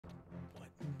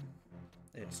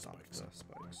It stopped the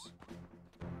spikes.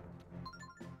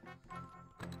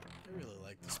 I really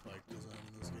like the spike design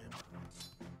in this game.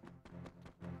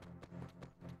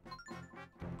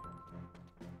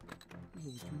 There's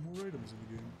only 3 more items in the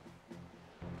game.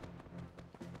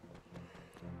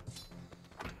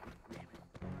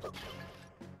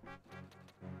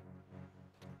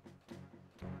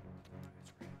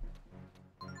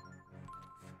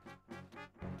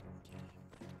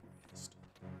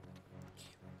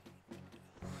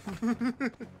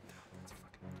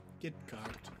 Get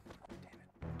cocked.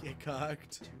 Get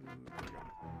cocked.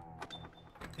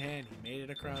 And he made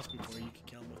it across before you could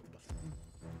kill him with the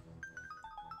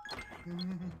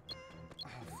button. Oh,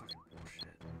 fucking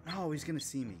bullshit. No, he's gonna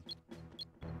see me.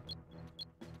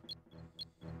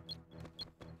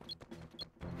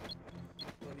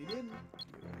 But he didn't.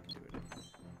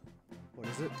 What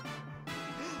is it?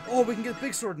 Oh, we can get the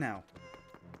big sword now.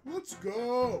 Let's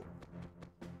go!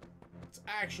 Let's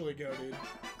actually go, dude.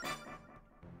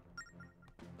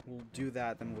 We'll do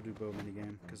that, then we'll do bow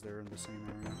minigame, because they're in the same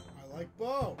area. I like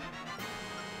bow.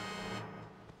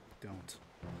 Don't.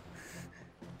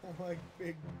 I like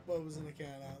big bows in a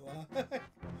can out loud.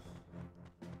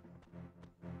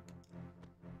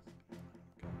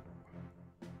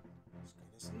 Just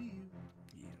gonna see you.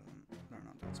 Yeah, they're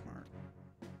not that smart.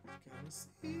 Just gonna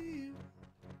see you.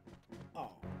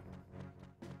 Oh.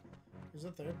 There's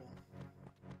a third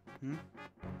one.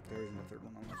 There isn't a third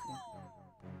one on this floor.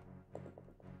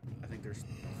 I think there's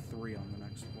 3 on the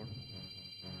next floor.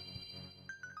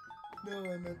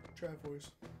 No, I meant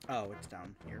Triforce. Oh, it's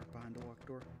down here behind the locked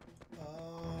door.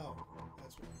 Oh,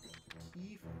 that's what we got the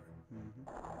key for.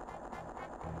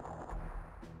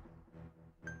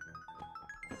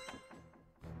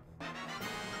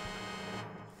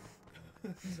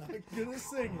 I'm not gonna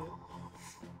sing it,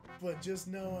 but just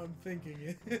know I'm thinking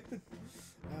it.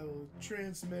 I will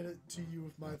transmit it to you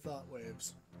with my thought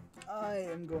waves. I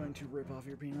am going to rip off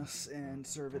your penis and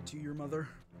serve it to your mother.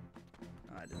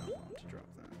 I did not want to drop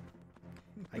that.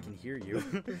 I can hear you.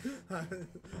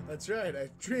 That's right, I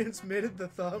transmitted the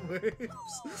thought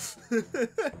waves.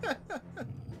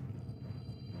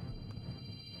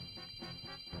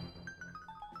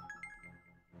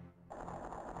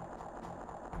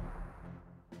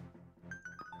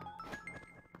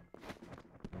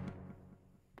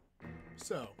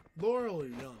 So, Laurel or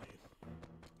Yanni?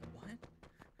 What?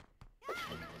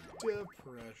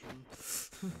 Depression.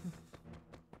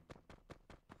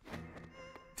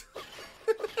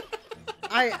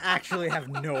 I actually have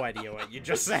no idea what you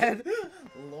just said.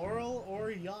 Laurel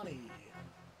or Yanni?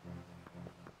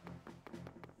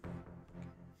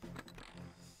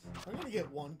 I'm gonna get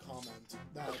one comment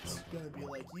that's gonna be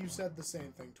like, you said the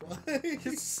same thing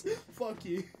twice. Fuck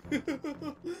you.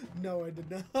 No, I did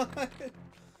not.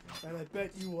 And I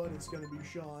bet you what, it's gonna be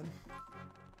Sean.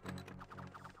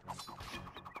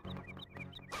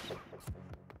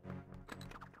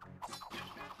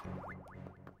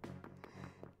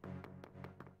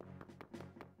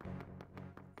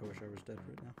 I wish I was dead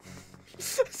right now.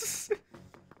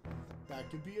 That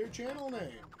could be your channel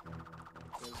name.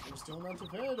 Because we're still not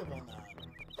definitive on that.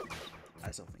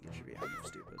 I still think it should be I'm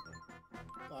stupid.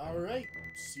 Alright,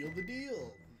 seal the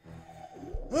deal.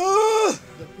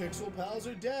 The Pixel Pals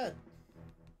are dead.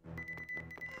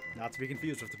 Not to be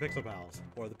confused with the Pixel Pals,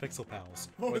 or the Pixel Pals,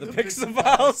 Or or the the Pixel Pixel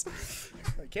Pals.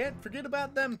 I can't forget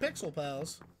about them Pixel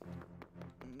Pals.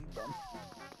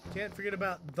 Can't forget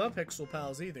about the Pixel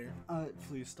Pals either.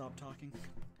 Please stop talking.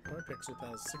 Or Pixel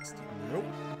Pals 16. Nope.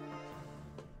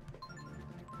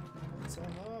 It's so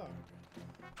hard.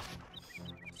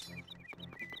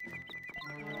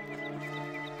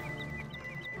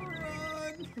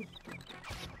 Run!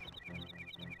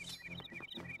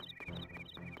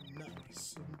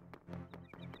 Nice.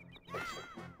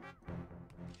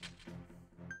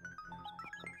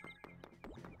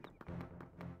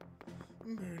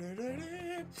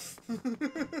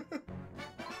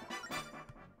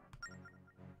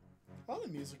 All the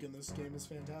music in this game is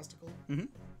fantastical. Mm-hmm.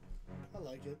 I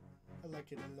like it. I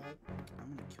like it a lot.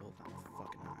 I'm gonna kill that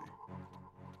fucking eye.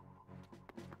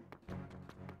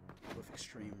 With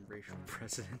extreme racial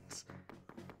presence.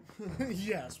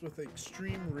 Yes, with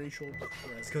extreme racial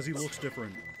presence. Because he looks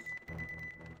different. Damn it.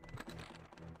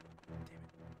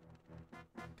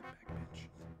 Come back, bitch.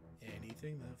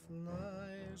 Anything that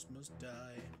flies must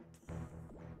die.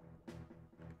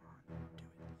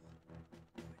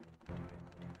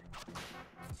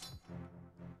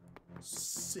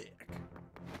 Sick.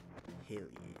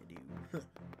 Hell yeah, dude.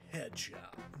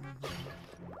 Headshot.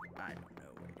 I don't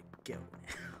know where to go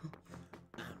now.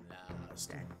 I'm lost.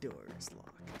 lost. That door is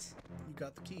locked. You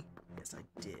got the key. Yes, I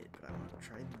did, but I want to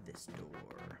try this door.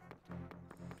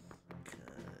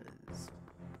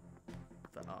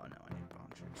 Oh no, I need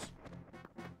ponchers.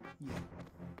 Yeah.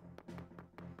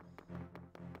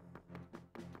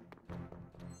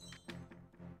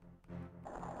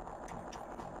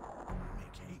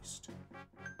 Make haste.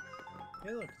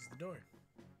 Hey, look, it's the door.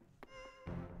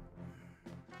 Yeah,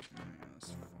 this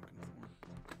fucking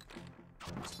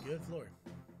floor. It's a good floor.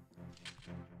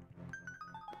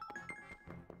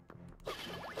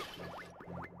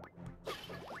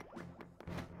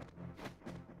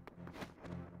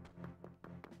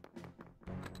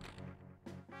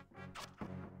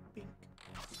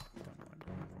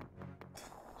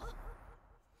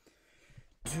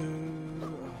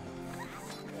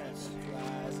 That's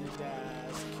flies and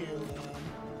dies, kill them.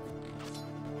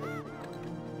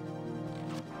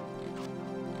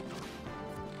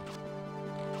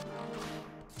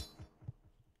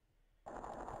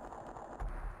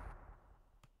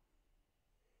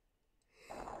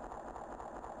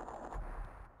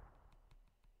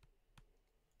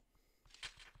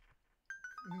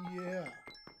 Yeah.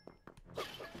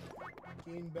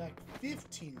 Gain back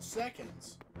 15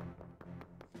 seconds.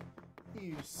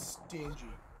 You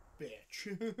stingy bitch.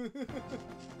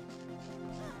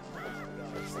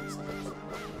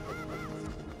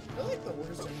 I like the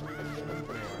worst enemy in the game.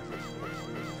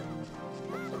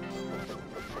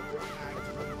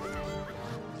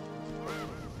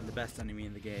 And the best enemy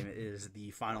in the game is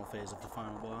the final phase of the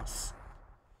final boss.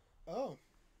 Oh.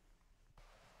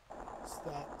 Is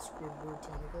that Squidward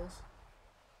tentacles?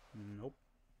 Nope.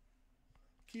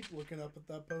 Keep looking up at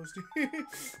that poster.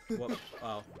 What?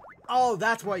 Oh. Oh,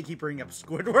 that's why you keep bringing up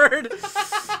Squidward.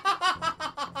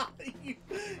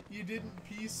 you didn't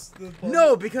piece the puzzle?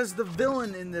 No, because the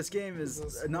villain in this game is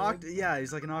Is a an squid? yeah,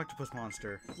 he's like an octopus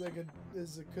monster. He's like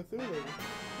is a Cthulhu.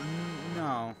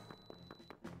 No.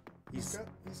 He's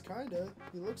kinda.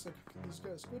 He looks like he's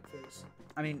got a squid face.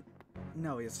 I mean,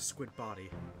 no, he has a squid body.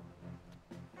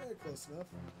 Yeah, close enough.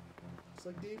 It's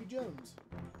like Davy Jones.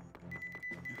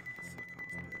 Fuck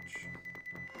off, bitch.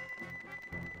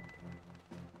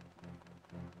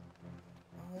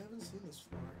 Oh, I haven't seen this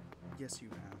floor. Yes, you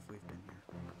have. We've been here.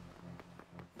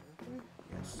 Have we?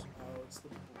 Yes. Oh, it's the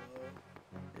below.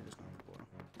 It is not the boil.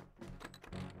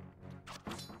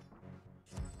 Yes.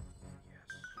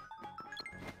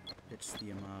 It's the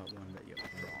one that you have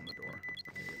to draw on the door.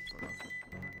 Okay, yeah, fuck off.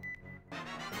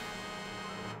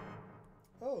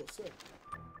 Oh, sick.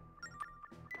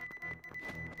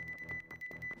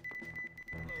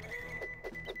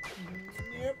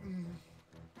 Yep.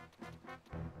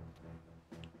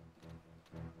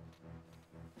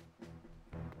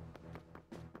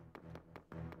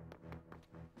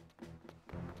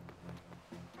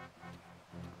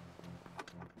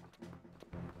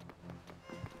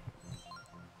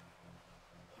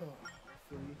 Oh,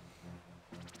 free.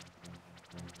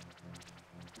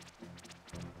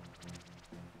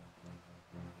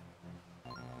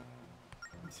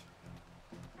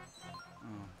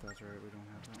 Oh, that's right. We don't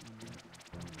have that one yet.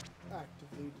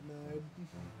 Actively denied.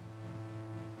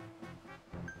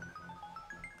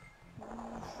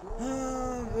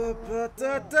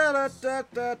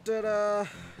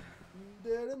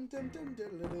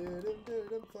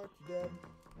 Fuck you, Dad.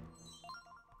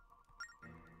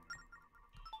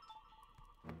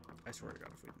 I swear to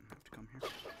God, if we didn't have to come here.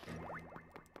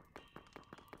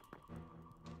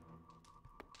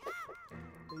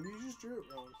 Maybe you just drew it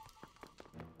wrong.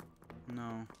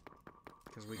 No,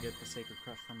 because we get the Sacred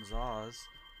Crush from Zaz.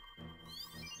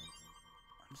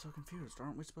 I'm so confused.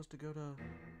 Aren't we supposed to go to...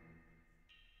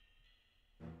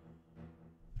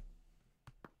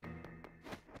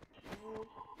 Well,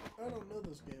 I don't know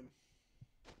this game.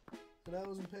 And I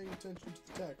wasn't paying attention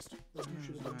to the text. Like you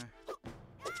should have been.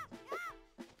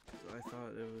 I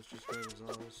thought it was just go to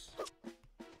Zaz.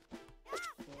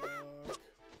 Fuck.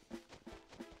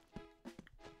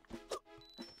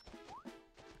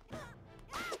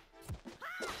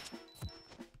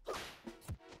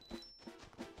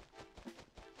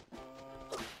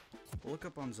 Look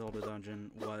up on Zelda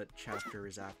Dungeon what chapter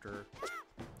is after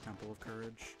Temple of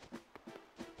Courage.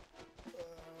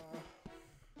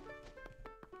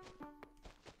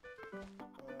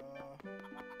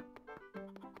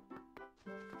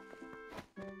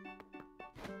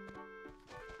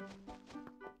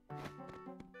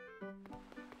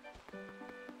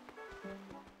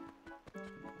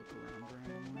 Look around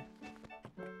randomly.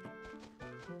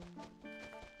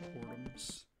 Portums.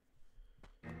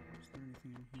 Is there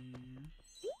anything in here?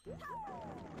 I don't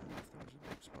know if there's a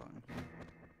big spot in here.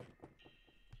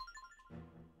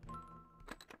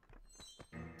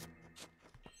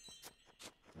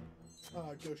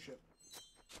 Ghost ship.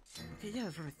 Okay, yeah,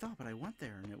 that's what I thought, but I went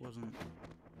there and it wasn't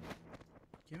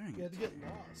giving You had it to get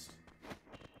lost.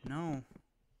 No.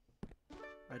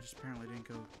 I just apparently didn't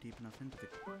go deep enough into the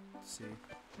sea.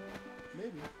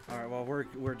 Maybe. Alright, well,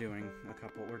 we're doing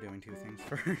two things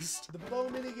first. The bow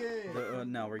minigame!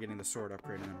 No, we're getting the sword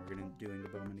upgrade and then we're doing the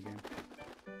bow minigame.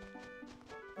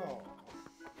 Oh.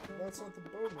 That's not the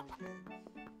bow minigame.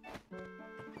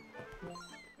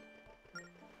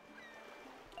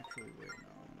 Actually, wait, no,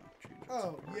 I'm gonna change it.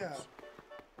 Oh, yeah.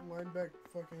 Lineback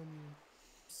fucking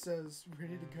says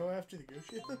ready to go after the ghost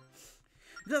ship.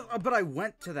 No, but I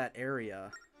went to that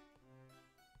area.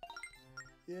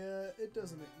 Yeah, it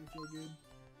doesn't make me feel good.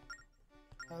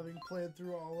 Having played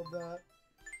through all of that.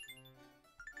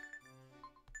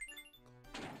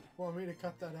 Want me to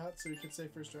cut that out so you can say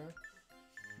first try?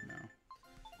 No.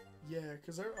 Yeah,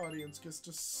 because our audience gets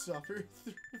to suffer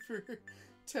for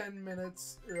 10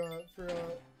 minutes, for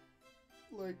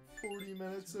like 40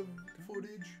 minutes of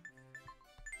footage.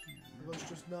 Yeah, Of us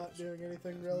just not doing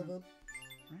anything relevant.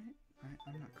 Right?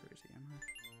 I'm not crazy, am I?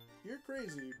 You're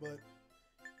crazy, but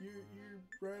you're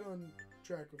right on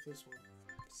track with this one.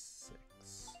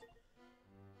 6.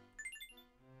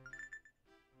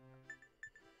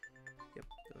 Yep,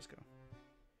 those go.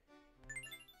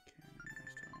 Okay, I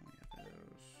still only have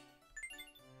those.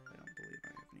 I don't believe I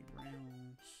have any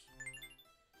rounds.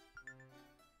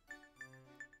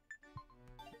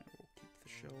 And we'll keep the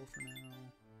shell for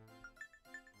now.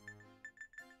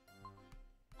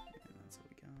 And that's what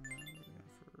we got. What do we got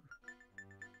for...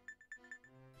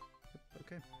 Yep,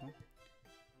 okay, well.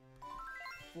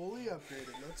 Fully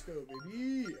upgraded. Let's go,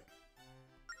 baby.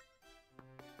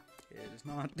 It is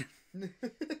not.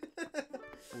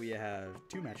 We have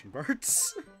 2 matching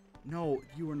parts. No,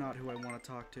 you are not who I want to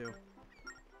talk to.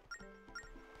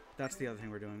 That's the other thing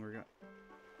we're doing. We're going.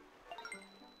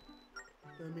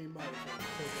 I mean, might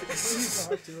as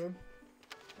well talk to him.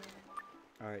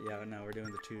 All right, yeah, no, we're doing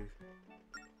the 2.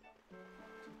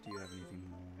 Do you have anything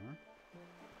more?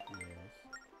 Yes.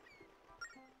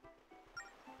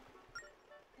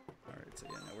 All right, so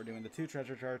yeah, no, we're doing the 2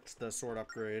 treasure charts, the sword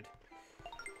upgrade,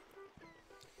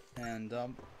 and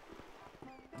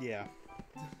yeah,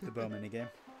 the bow minigame.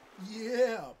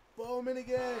 Yeah, bow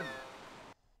minigame.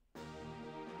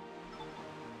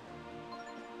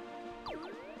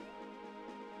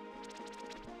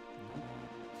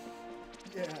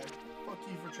 Yeah, fuck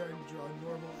you for trying to draw a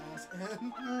normal ass and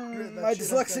My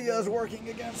dyslexia is working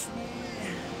against me.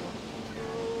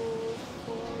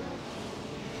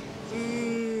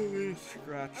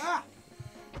 Scratch. Ah!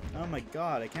 Oh my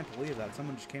god, I can't believe that.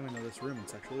 Someone just came into this room and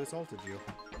sexually assaulted you.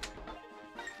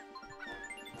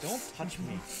 Don't touch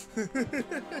me.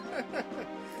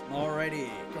 Alrighty.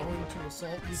 Going to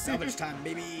assault you. Salvage time,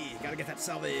 baby. Gotta get that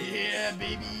salvage. Yeah,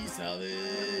 baby,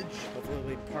 salvage. Hopefully it'll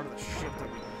be part of the ship that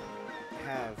we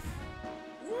have.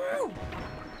 Woo!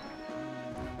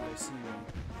 I see me.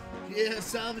 Yeah,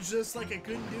 salvage just like I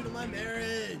couldn't do to my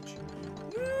marriage.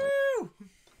 Woo!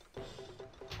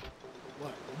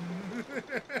 What?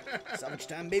 Salvage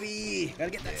time, baby.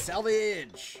 Gotta get that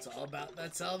salvage. It's all about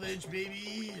that salvage,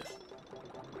 baby.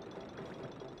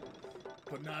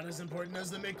 But not as important as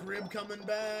the McRib coming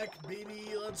back,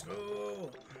 baby. Let's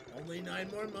go. Only 9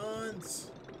 more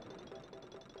months.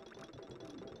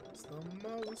 It's the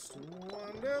most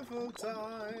wonderful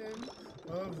time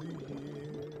of the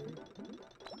year.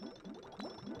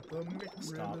 The McRib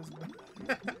is back.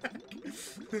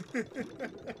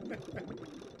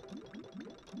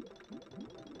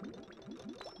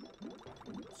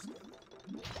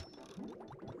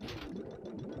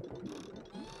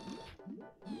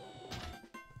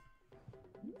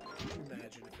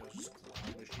 Imagine if it was just claw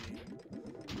machine.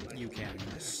 Like, You can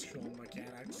miss. actual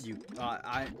mechanics.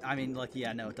 I mean, like,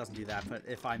 yeah, no, it doesn't do that, but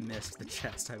if I missed the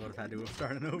chest, I would have had to have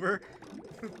started over.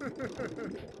 I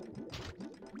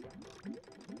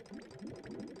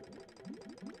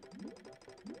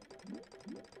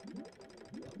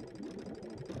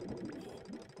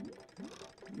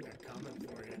got a comment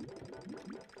for you.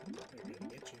 They're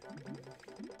gonna get you.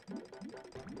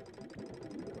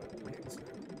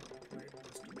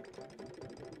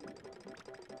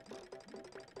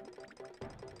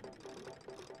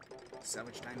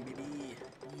 Salvage time, baby.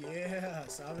 Yeah,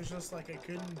 so I was just like I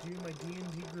couldn't do my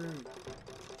D&D group.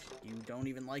 You don't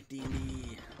even like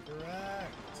D&D.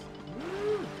 Correct.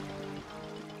 Woo!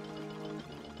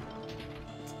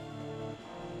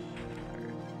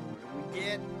 What do we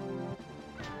get?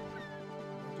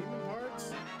 Demon parts?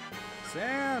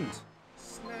 Sand!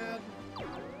 Snad.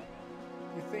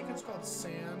 You think it's called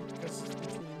sand because it's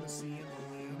between the sea and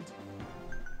the land?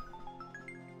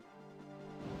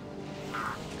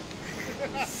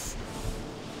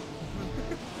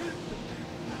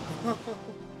 Here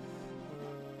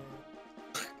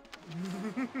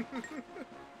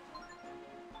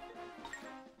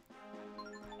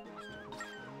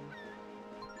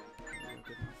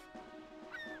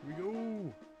we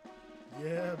go.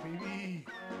 Yeah, baby.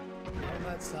 On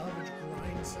that salvage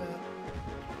grind set.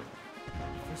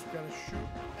 Just gotta shoot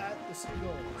at the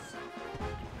seagulls.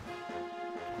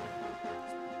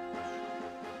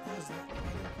 What is that?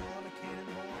 Another on a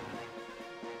cannonball?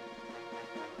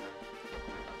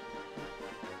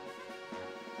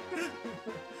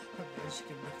 I managed to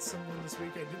convince someone this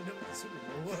week I didn't know what the Super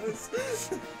Bowl was.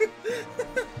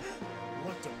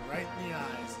 Looked him right in the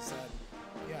eyes and said,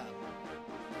 yeah,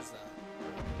 what's that?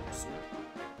 Soup?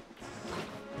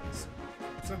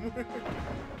 Somewhere.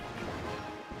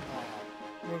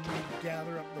 When we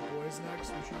gather up the boys next,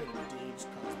 we should go to Dave's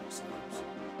Cosmic Slabs.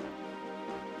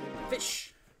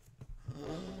 Fish.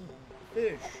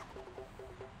 Fish.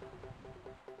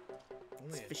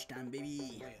 It's fish time, baby.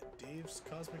 Only at Dave's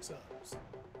Cosmic Subs.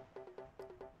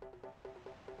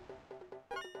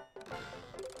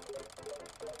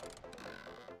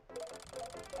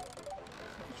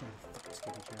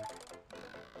 Skitty Jack.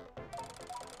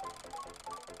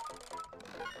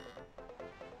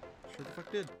 Sure the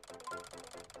fuck did.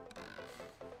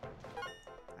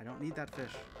 I don't need that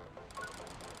fish.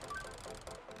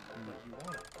 But you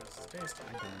want it because it's tasty.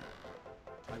 I don't.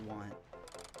 I want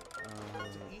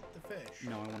To eat the fish.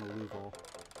 no, I want a lure.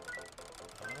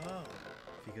 Oh.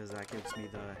 Because that gives me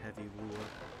the heavy lure.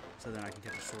 So then I can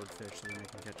catch a swordfish, so then I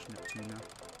can catch tuna.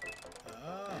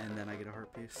 Oh. And then I get a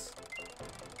heart piece.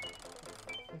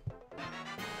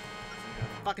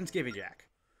 Fucking Skivvy Jack.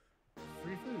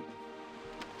 Free food.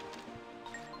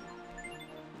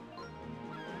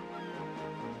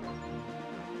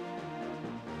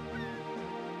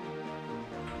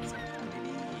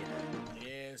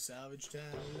 Yeah, salvage time.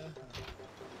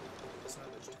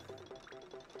 Salvage time.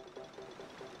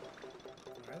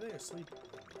 Why are they asleep?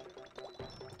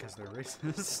 Because they're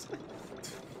racist.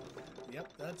 Yep,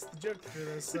 that's the joke for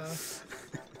this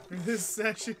for this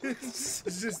session.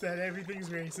 It's just that everything's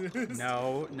racist.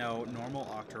 No, normal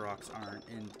Octoroks aren't,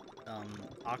 and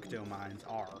Octomines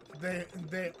are.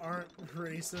 They aren't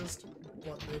racist,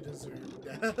 but they deserve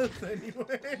death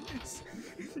anyways.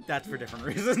 That's for different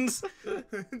reasons.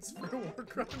 It's for war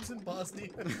crimes in Bosnia.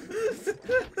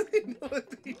 They know what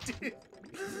they did.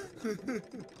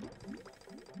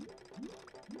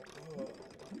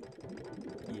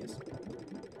 Yes.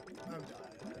 I'm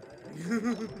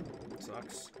dying.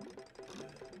 Sucks.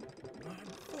 I'm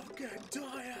fucking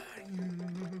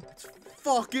dying. It's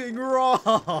fucking raw!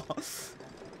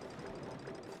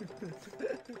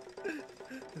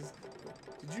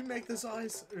 Did you make this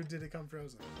ice, or did it come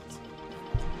frozen?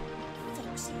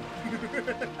 Fuck's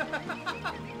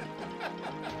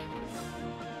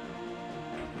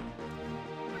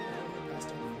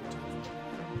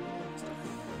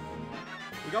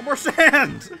We got more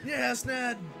sand! Yes,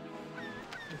 Ned!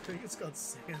 I think it's called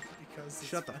sand because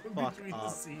Shut the it's fuck between up. the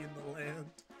sea and the land.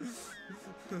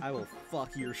 I will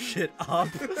fuck your shit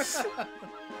up. With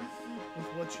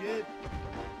what shit?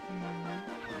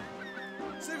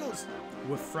 Siggles!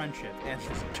 With friendship and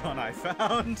this gun I found.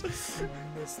 I miss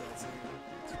that signal.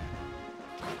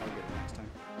 I'll get it next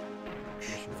time.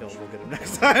 Mission failed, we'll get it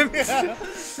next time. Yeah.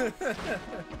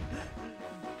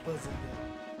 Listen,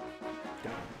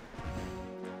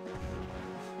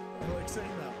 I like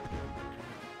saying that.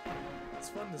 It's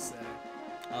fun to say.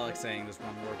 I like saying this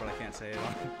one word, but I can't say it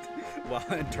on while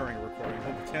during a recording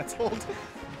will be canceled.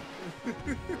 You're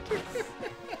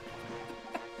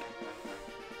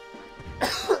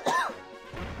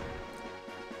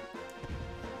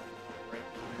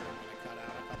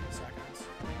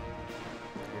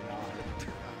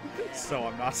not. So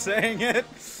I'm not saying it.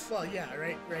 Well, yeah,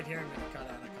 right here I'm gonna cut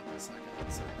out a couple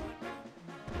seconds. So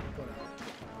put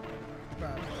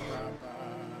out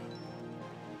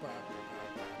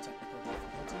technical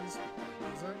difficulties.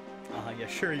 Music. Yeah,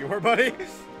 sure you were, buddy. And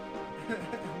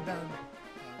then I'm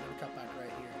gonna cut back right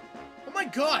here. Oh my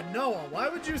God, Noah! Why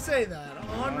would you say that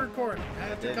on recording? I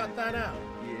have to cut that out.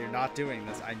 You're not doing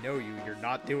this. I know you. You're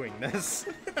not doing this.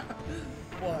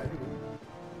 What?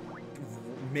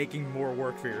 Making more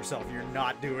work for yourself. You're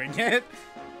not doing it.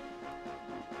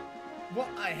 Well,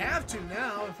 I have to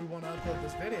now if we want to upload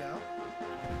this video.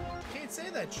 Can't say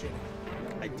that shit.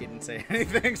 I didn't say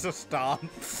anything, so stop.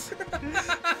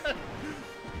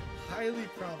 Highly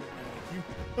problematic. You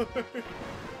are.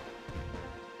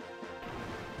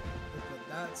 But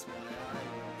that's why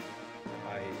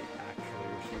I actually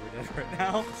wish you were dead right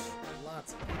now.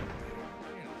 lots of people do.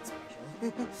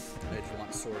 You're not special. I just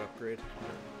want sword upgrade.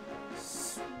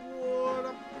 Sword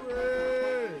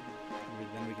upgrade.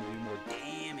 Then we we can do more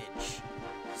damage.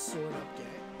 Sword up gay.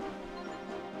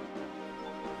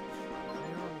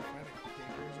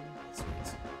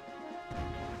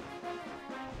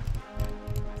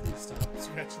 Please stop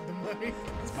scratching the mic.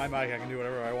 It's my mic, I can do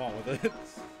whatever I want with it.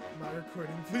 My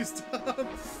recording, please stop.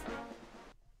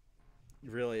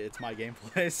 Really, it's my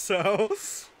gameplay, so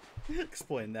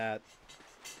explain that.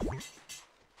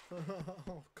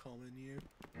 Oh, calling you.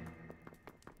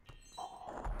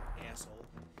 Asshole.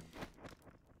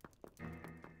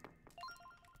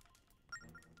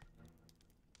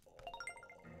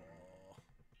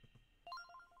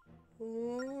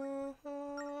 Oh,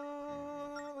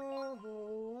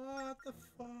 what the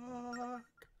fuck?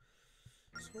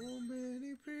 So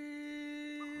many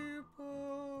people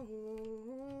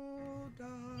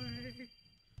die.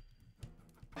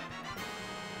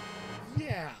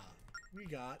 Yeah, we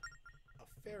got a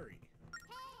fairy.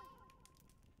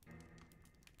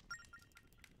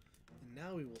 And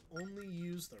now we will only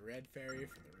use the red fairy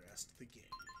for the rest of the game.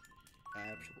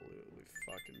 Absolutely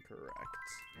fucking correct.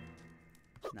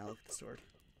 Now look at the sword.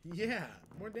 Yeah,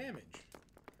 more damage.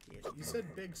 Yeah, You said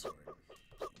big sword.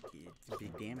 it's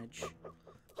big damage.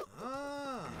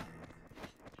 Ah.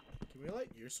 Can we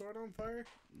light your sword on fire?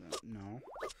 No,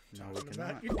 we Talking cannot.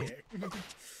 about your dick.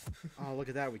 Oh, look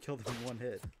at that. We killed him in one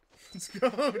hit. Let's go,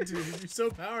 dude. You're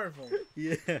so powerful.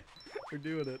 Yeah, we're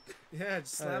doing it. Yeah,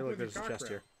 just slap Hey, look, with your there's a chest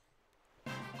here.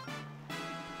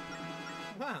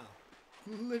 Wow.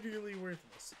 Literally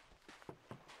worthless.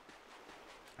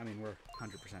 I mean, we're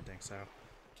 100%ing, so.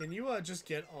 Can you just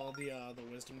get all the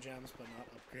wisdom gems but not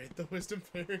upgrade the wisdom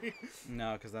fairy?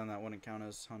 No, because then that wouldn't count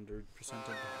as 100%ing. But you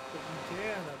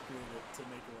can upgrade it to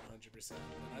make it 100%. And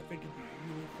I think it'd be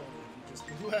really funny if you just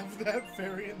left that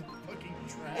fairy in the fucking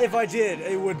trash. If I did,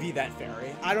 it would be that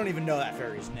fairy. I don't even know that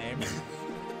fairy's name.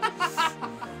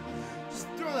 Just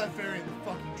throw that fairy in the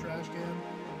fucking trash can.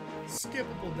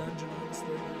 Skippable dungeon,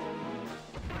 honestly.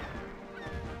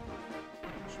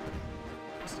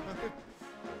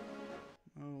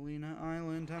 Molina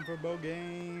Island, time for bow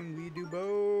game. We do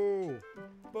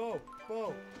bow.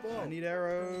 Bow. I need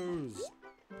arrows.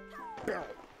 Barrel.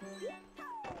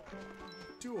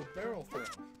 Do a barrel throw. Dude,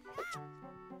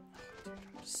 I'm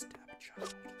gonna stab a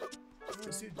child. Oh,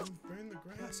 dude, don't burn the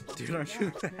grass. Dude, aren't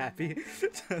you happy?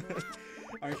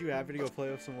 Aren't you happy to go play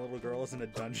with some little girls in a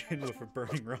dungeon with a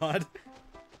burning rod?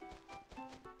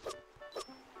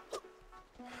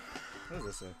 What does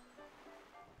this say?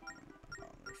 Oh,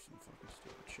 there's some fucking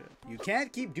stupid shit. You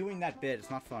can't keep doing that bit. It's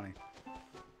not funny.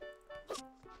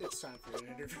 It's time for an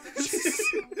interview.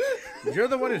 You're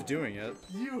the one who's doing it.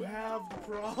 You have the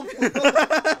problem.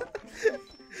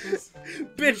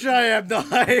 Bitch, I am the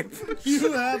hype.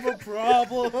 You have a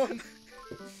problem.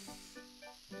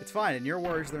 It's fine. In your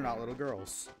words, they're not little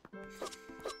girls.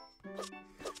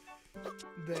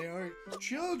 They aren't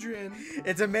children.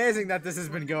 It's amazing that this has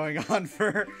been going on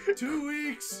for 2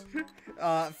 weeks.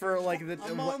 For like the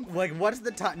A month. like what's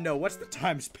the time? No, what's the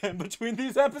time span between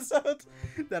these episodes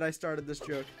that I started this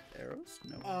joke? Arrows?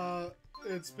 No.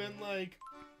 It's been like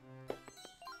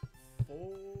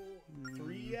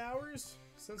 3 hours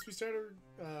since we started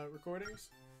recordings.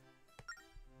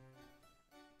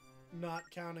 Not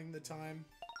counting the time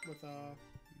with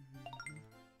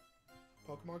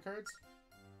Pokemon cards.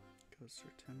 Goes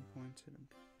for 10 points. Hit him.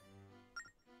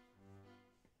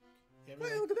 You ever,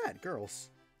 Hey, like, look at that, girls.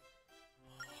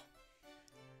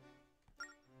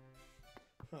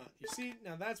 huh, you see,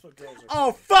 now that's what girls are.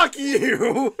 Oh, fuck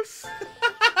you!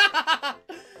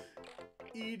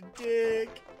 Eat a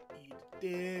dick. Eat a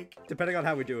dick. Depending on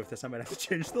how we do with this, I might have to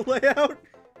change the layout.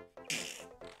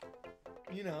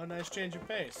 You know, a nice change of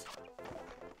pace.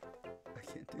 I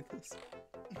can't do this.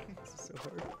 This is so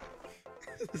hard.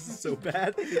 This is so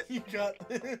bad. You got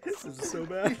this. This is so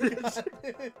bad. You got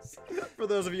this. For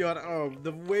those of you on home,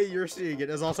 the way you're seeing it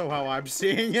is also how I'm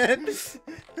seeing it.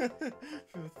 For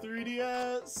the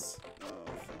 3DS. Oh,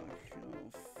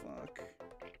 fuck.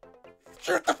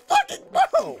 Shut the fucking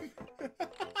mouth!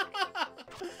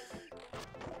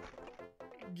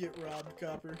 Get robbed,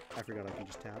 Copper. I forgot I can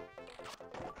just tap.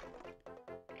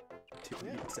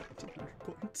 1,700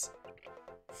 points.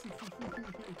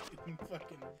 Getting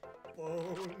fucking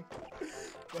boned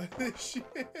by this shit.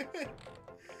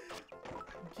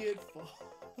 Get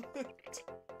fucked.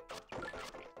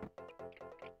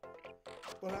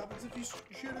 What happens if you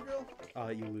shoot a girl?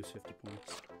 You lose 50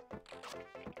 points.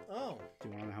 Oh. Do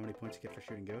you want to know how many points you get for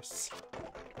shooting ghosts?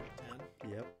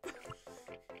 10. Yep.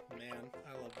 Man,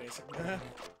 I love basic math.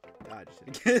 I just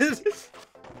did a kid.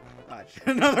 I just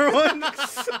did another one.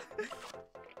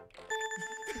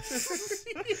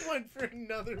 He went for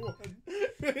another one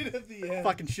right at the end.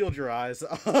 Fucking shield your eyes.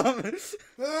 3DS!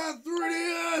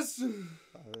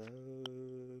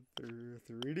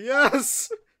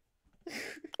 3DS!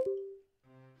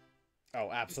 Oh,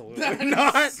 absolutely That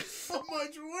not! is so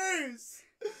much worse!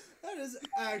 That is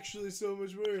actually so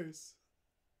much worse.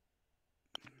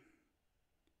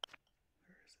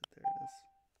 Where is it? There it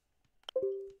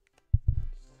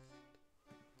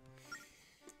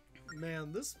is.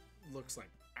 Man, this looks like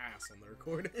ass on the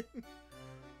recording.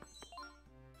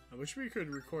 I wish we could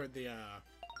record the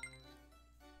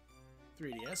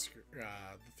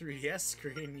 3DS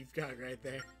screen you've got right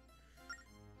there,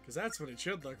 because that's what it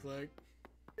should look like.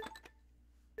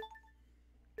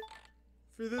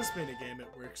 For this minigame, it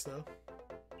works though.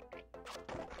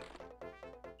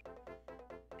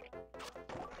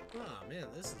 Oh man,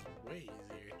 this is way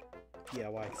easier. Yeah,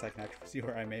 why? Because I can actually see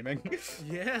where I'm aiming.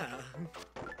 Yeah.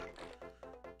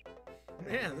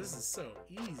 Man, this is so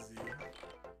easy.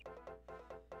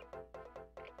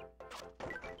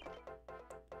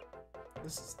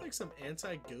 This is like some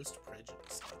anti-ghost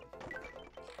prejudice thing.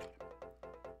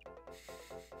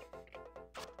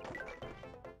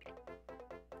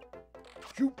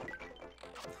 Shoot!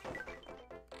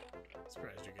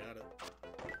 Surprised you got it.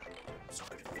 I'm so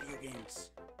good at video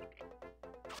games.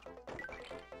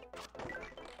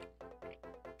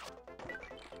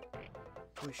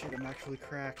 Holy shit, I'm actually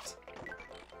cracked.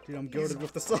 Dude, I'm goated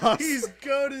with the sauce. He's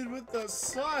goated with the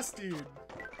sauce, dude. Look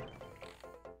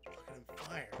at him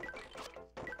fire.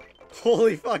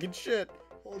 Holy fucking shit.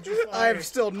 Hold your I fire. am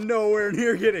still nowhere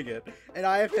near getting it. And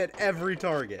I have hit every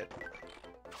target.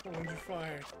 Hold your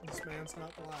fire. This man's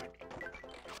not black.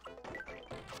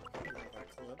 I love that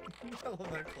clip. I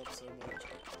love that clip so much.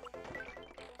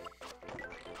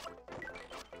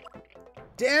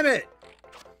 Damn it!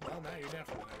 Well, now you're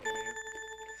definitely not getting it.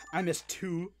 I missed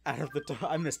two out of the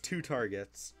I missed two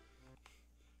targets.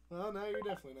 Well, now you're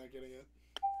definitely not getting it.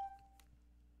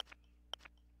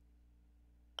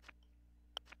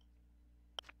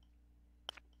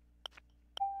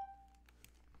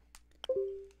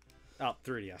 Oh,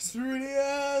 3DS.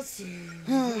 3DS! I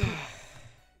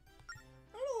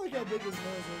don't like how big his nose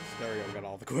is. There we go, we got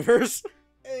all the quivers.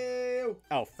 Ew!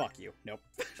 Oh, fuck you. Nope.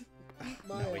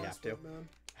 My No, we ass, have to. man.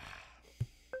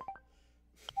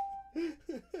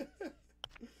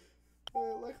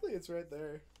 Luckily, it's right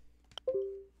there.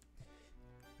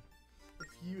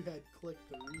 If you had clicked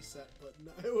the reset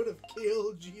button, I would have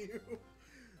killed you.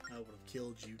 I would have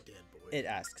killed you dead, boy. It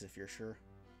asks if you're sure.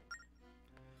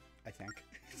 I think.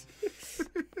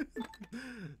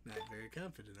 Not very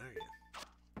confident, are you?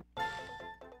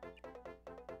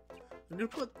 I'm gonna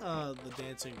put the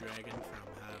dancing dragon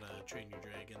from How to Train Your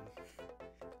Dragon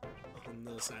on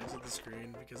the sides of the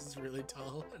screen because it's really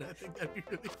tall, and I think that'd be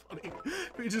really funny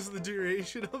for just the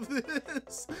duration of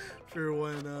this for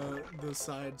when the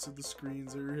sides of the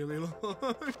screens are really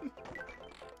long.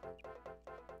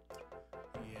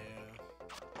 Yeah.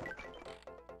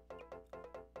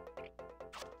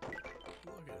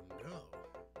 Look at him go.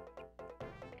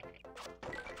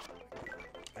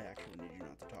 I actually need you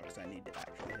not to talk because I need to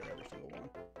actually hit every single one.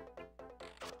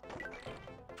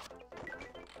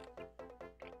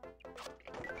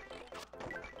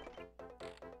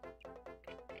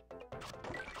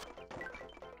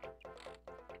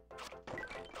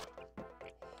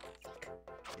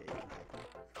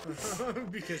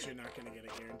 Because you're not gonna get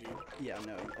it guaranteed. Yeah,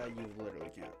 no, you literally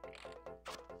can't.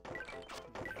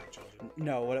 Yeah, children.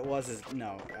 No, what it was is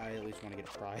no. I at least want to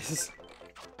get a prize.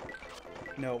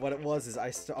 No, what it was is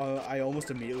I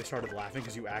almost immediately started laughing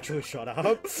because you actually shut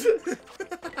up.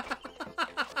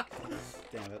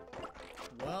 Damn it.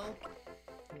 Well,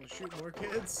 we'll shoot more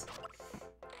kids.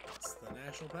 It's the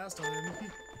national pastime.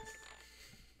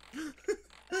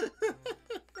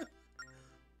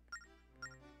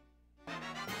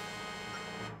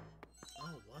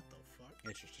 Oh, what the fuck?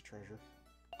 It's just a treasure.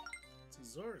 It's a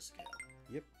Zora scale.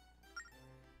 Yep.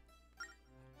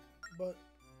 But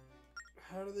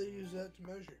how do they use that to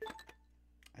measure?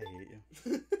 I hate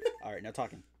you. Alright, now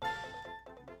talking.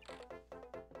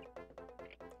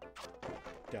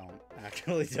 Don't.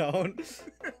 Actually, don't.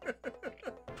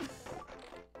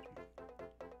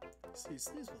 See, it's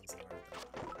these ones that aren't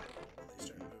that bad. When they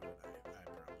start moving, I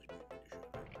probably do need to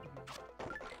shut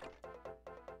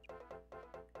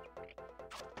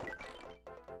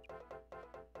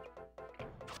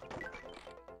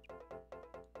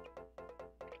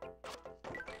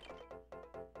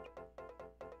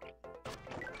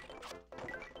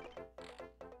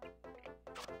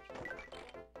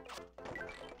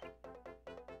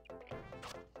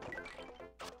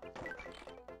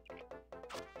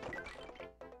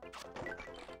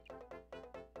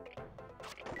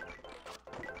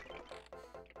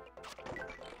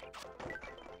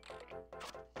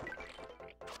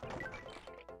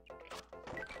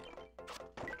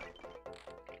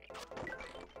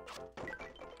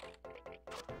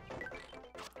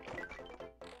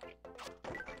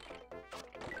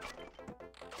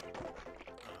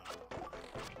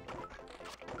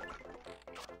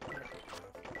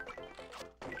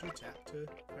to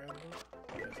fire them up?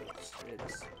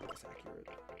 Yes, it's accurate.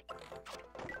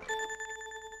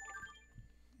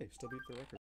 Hey, still beat the record.